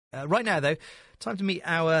Right now, though, time to meet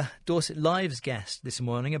our Dorset Lives guest this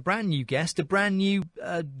morning, a brand new guest, a brand new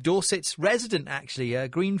Dorset's resident, actually, a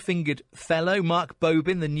green-fingered fellow, Mark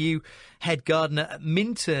Bobin, the new head gardener at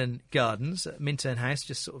Minterne Gardens, at Minterne House,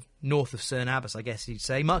 just sort of north of Cerne Abbas, I guess you'd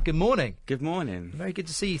say. Mark, good morning. Good morning. Very good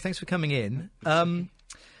to see you. Thanks for coming in.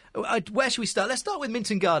 Where should we start? Let's start with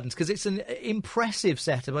Minterne Gardens, because it's an impressive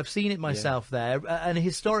setup. I've seen it myself there, and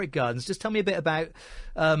historic gardens. Just tell me a bit about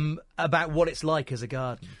what it's like as a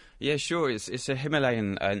garden. Yeah, sure. It's a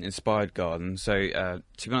Himalayan-inspired garden. So,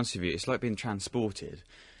 to be honest with you, it's like being transported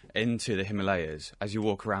into the Himalayas as you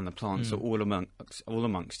walk around. The plants are all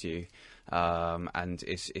amongst you, and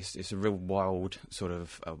it's a real wild sort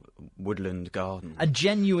of woodland garden. And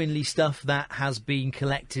genuinely stuff that has been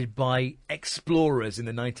collected by explorers in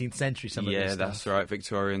the 19th century. Some of this stuff. That's right.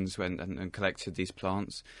 Victorians went and collected these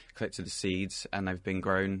plants, collected the seeds, and they've been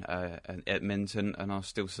grown at Minterne and are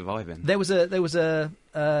still surviving. There was a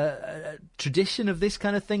tradition of this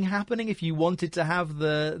kind of thing happening. If you wanted to have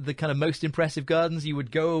the kind of most impressive gardens, you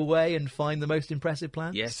would go away and find the most impressive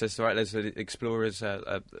plants. Yes, that's right. There's explorers,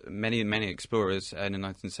 many explorers in the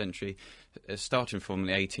 19th century, starting from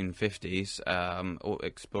the 1850s, all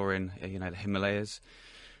exploring the Himalayas,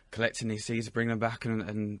 collecting these seeds, bringing them back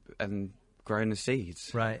and growing the seeds.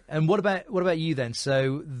 Right. And what about you then?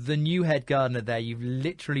 So the new head gardener there, you've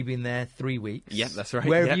literally been there 3 weeks. Yeah, that's right.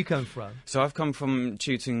 Where have you come from? So I've come from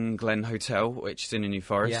Tooting Glen Hotel, which is in the New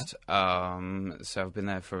Forest. Yeah. So I've been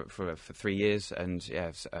there for 3 years, and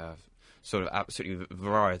sort of absolutely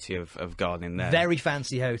variety of gardening there. Very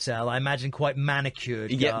fancy hotel. I imagine quite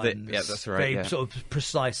manicured gardens. Yeah, that's right. Very sort of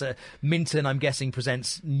precise. Minterne, I'm guessing,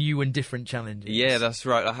 presents new and different challenges. Yeah, that's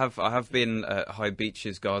right. I have been at High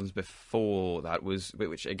Beeches Gardens before that,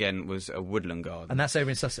 which again was a woodland garden. And that's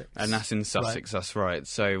over in Sussex. And that's in Sussex. Right. That's right.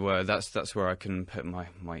 So that's where I can put my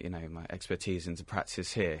expertise into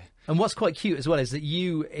practice here. And what's quite cute as well is that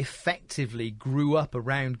you effectively grew up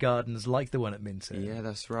around gardens like the one at Minterne. Yeah,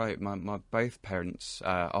 that's right. My both parents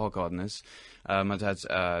are gardeners. My dad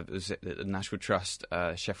was at the National Trust,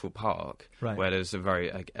 Sheffield Park, right, where there's a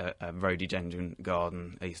very rhododendron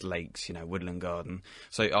garden, these lakes, woodland garden.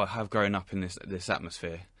 So I have grown up in this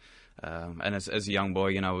atmosphere. And as a young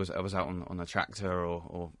boy, I was out on a tractor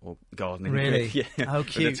or gardening. Really? Yeah. How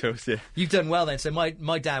cute. Tools, yeah. You've done well then. So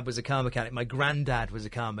my dad was a car mechanic. My granddad was a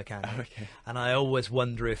car mechanic. Oh, okay. And I always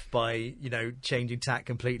wonder if by, changing tack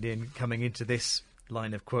completely and coming into this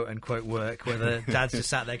line of quote-unquote work, whether Dad's just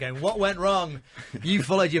sat there going, what went wrong? You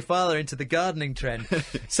followed your father into the gardening trend.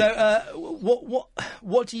 So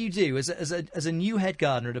what do you do as a new head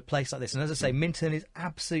gardener at a place like this? And as I say, Minterne is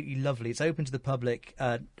absolutely lovely. It's open to the public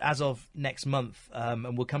as of next month,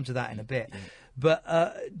 and we'll come to that in a bit. Yeah. But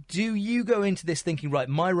do you go into this thinking, right,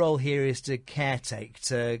 my role here is to caretake,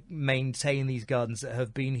 to maintain these gardens that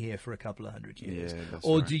have been here for a couple of hundred years? Yeah, that's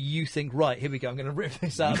or right. do you think, right, here we go, I'm going to rip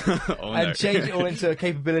this up and change it all into a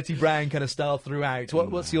Capability Brown kind of style throughout?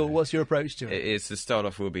 What's your approach to it? It's to start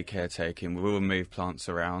off, we'll be caretaking. We will move plants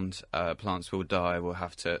around. Plants will die. We'll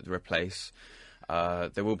have to replace.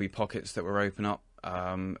 There will be pockets that will open up.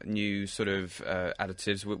 New sort of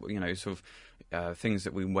additives, sort of things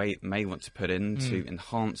that we may want to put in to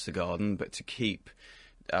enhance the garden, but to keep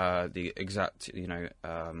the exact,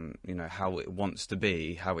 how it wants to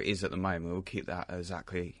be, how it is at the moment. We'll keep that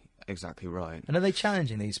exactly right. And are they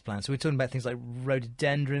challenging these plants? So we're talking about things like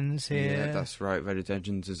rhododendrons here. Yeah, that's right.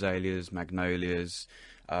 Rhododendrons, azaleas, magnolias,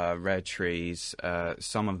 rare trees.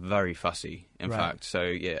 Some are very fussy, in fact. So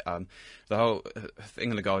yeah, the whole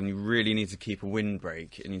thing in the garden, you really need to keep a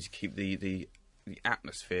windbreak. You need to keep the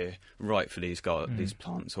atmosphere right for these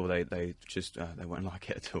plants, or they just they won't like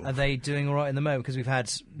it at all. Are they doing all right in the moment? Because we've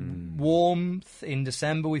had warmth in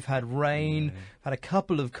December, we've had rain, had a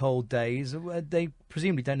couple of cold days. They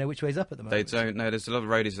presumably don't know which way's up at the moment. They don't know. There's a lot of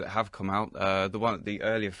rhodies that have come out. The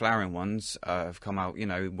earlier flowering ones have come out,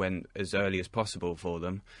 when as early as possible for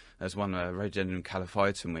them. There's one Rhododendron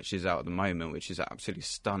calophytum which is out at the moment, which is absolutely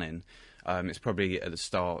stunning. It's probably at the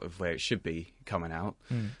start of where it should be coming out.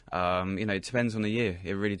 It depends on the year.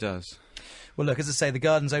 It really does. Well, look, as I say, the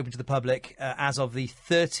garden's open to the public as of the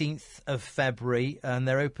 13th of February, and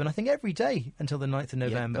they're open, I think, every day until the 9th of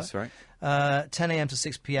November. Yeah, that's right. 10 a.m. to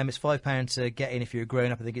 6 p.m. It's £5 to get in if you're a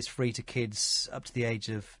grown-up. I think it's free to kids up to the age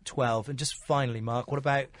of 12. And just finally, Mark, what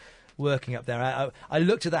about working up there? I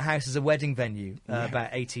looked at that house as a wedding venue about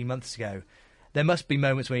 18 months ago. There must be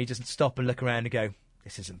moments when you just stop and look around and go,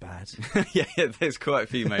 this isn't bad. Yeah, there's quite a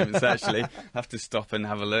few moments, actually. Have to stop and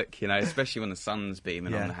have a look, especially when the sun's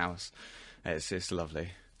beaming on the house. It's lovely.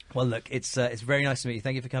 Well, look, it's very nice to meet you.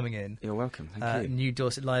 Thank you for coming in. You're welcome. Thank you. New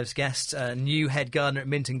Dorset Live's guest, new head gardener at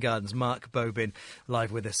Minton Gardens, Mark Bobin,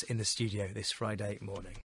 live with us in the studio this Friday morning.